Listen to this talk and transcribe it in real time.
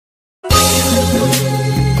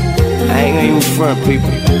ain't even front, people.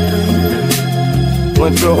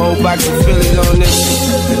 Went through a whole box of Phillies on this.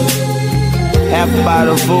 Half a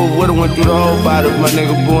bottle of food, would've went through the whole bottle if my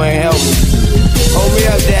nigga Boo ain't help me. Hold me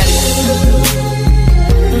up, daddy.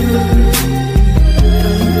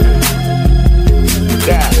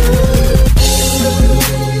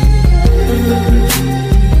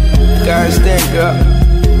 God stand, girl.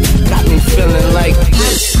 Got me feeling like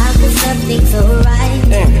this. How could something so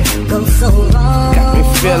right go so wrong?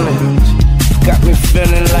 Got me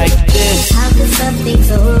feeling like this. How could something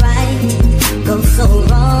so right go so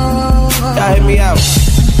wrong? Y'all hit me out.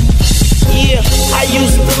 Yeah, I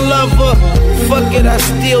used to love her. Fuck it, I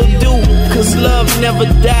still do. Cause love never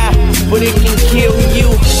die, but it can kill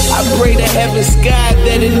you. I pray to heaven sky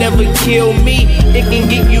that it never kill me. It can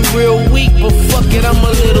get you real weak, but fuck it, I'm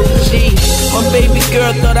a little G. My baby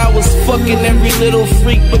girl thought I was fucking every little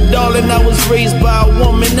freak, but darling, I was raised by a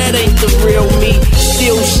woman, that ain't the real me.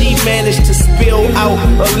 Still, she managed to spill out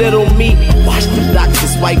a little meat. Watch the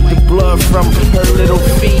doctors wipe the blood from her little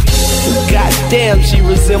feet. Goddamn, she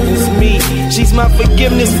resembles me. She's my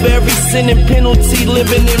forgiveness for every sin and penalty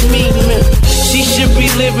living in me, man. She should be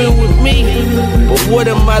living with me, but what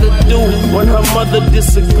am I to do when her mother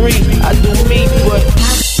disagree? I do me, but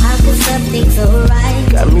how could something so right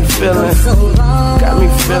got me feeling, so wrong?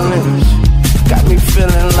 got me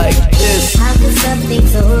feeling like this. How could something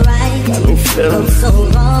so right got me feeling so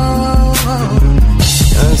wrong?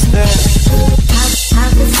 Understand? How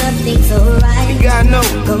could something so right You gotta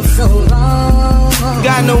know, go so wrong? you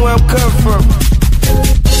gotta know where I'm coming from.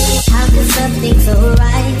 How could something so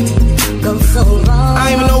right go so wrong?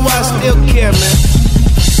 I don't even know why I still care, man.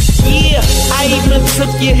 Yeah, I even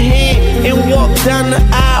took your hand and walked down the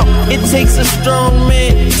aisle. It takes a strong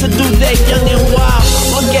man to do that young and wild.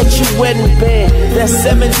 Look at your wedding band, that's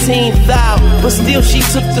 17,000. But still she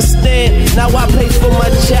took the stand, now I pay for my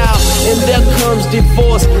child. And there comes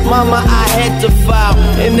divorce, mama, I had to file.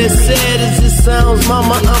 And as sad as it sounds,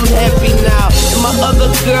 mama, I'm happy now. And my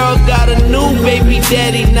other girl got a new baby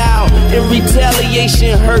daddy now. In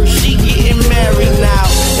retaliation, her, she getting married now.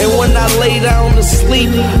 And when I lay down to sleep,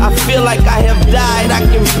 I feel like I have died. I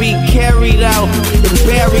can be carried out and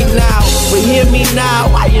buried now. But hear me now,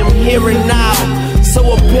 I am hearing now. So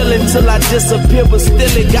appealing till I disappear, but still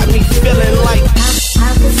it got me feeling like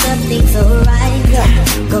how could something so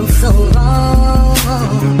right go so wrong?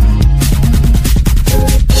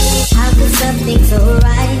 How could something so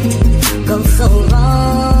right go so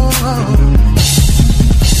wrong?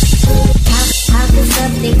 How could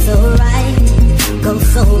something so right go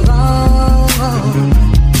so wrong?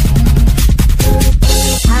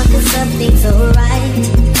 How could something so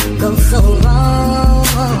right go so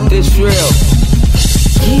wrong? this real.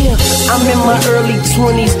 Yeah, I'm in my early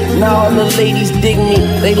 20s, now all the ladies dig me.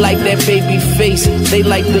 They like that baby face, they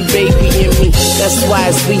like the baby in me. That's why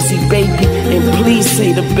it's Weezy, baby, and please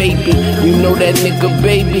say the baby. You know that nigga,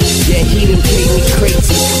 baby, yeah, he done paid me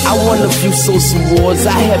crazy. I won a few Source Awards,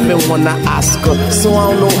 I haven't won an Oscar. So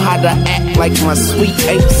I don't know how to act like my sweet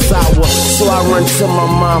ain't sour. So I run to my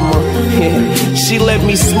mama, yeah. She let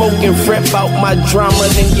me smoke and fret about my drama,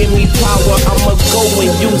 then give me power. I'ma go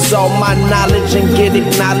and use all my knowledge and get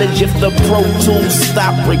it. Knowledge if the Pro Tools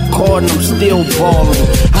stop recording, I'm still ballin'.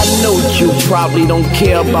 I know you probably don't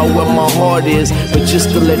care about where my heart is, but just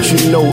to let you know